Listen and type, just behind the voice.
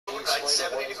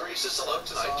70 degrees is the low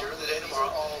tonight during the day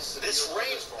tomorrow. This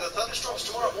rain, the thunderstorms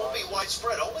tomorrow won't be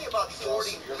widespread. Only about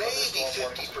 40, maybe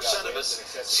 50% of us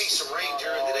see some rain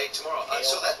during the day tomorrow.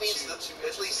 So that means that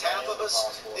at least half of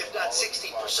us, if not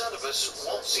 60% of us,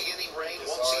 won't see any rain,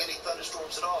 won't see any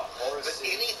thunderstorms at all. But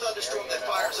any thunderstorm that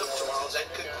fires up tomorrow,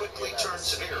 that could quickly turn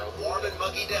severe. A warm and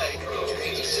muggy day,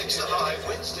 86 the high.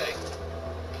 Wednesday,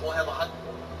 we'll have a hot.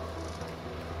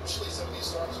 Actually, some of these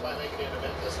storms might make it into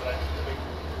Memphis, but I think the big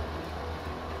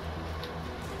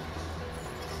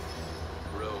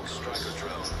rogue striker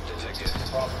drone detected.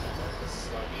 problem in Memphis is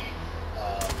going to be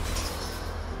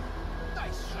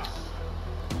nice shot.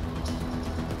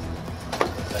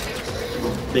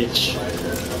 Bitch.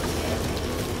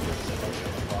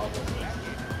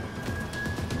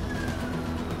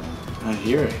 I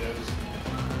hear it.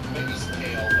 Maybe some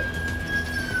hail, but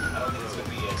I don't think it's going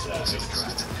to be as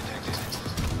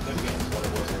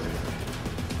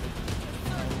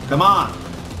Come on!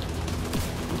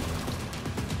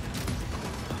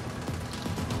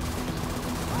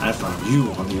 I found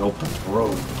you on the open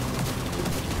road.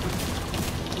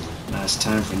 Now it's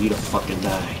time for you to fucking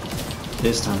die.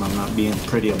 This time I'm not being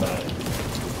pretty about it.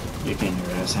 You're getting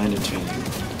your ass handed to you.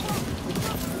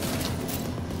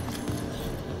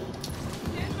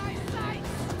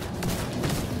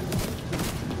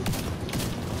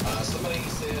 Somebody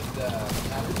said,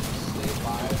 how did you stay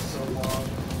alive so long?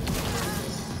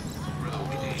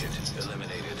 Rogue agent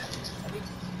eliminated.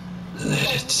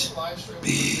 Let it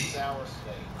be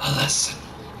a lesson.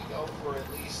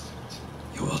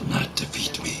 You will not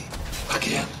defeat me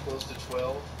again. Close to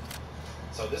 12.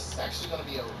 So this is actually going to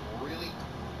be a really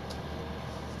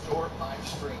short live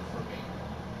stream for me.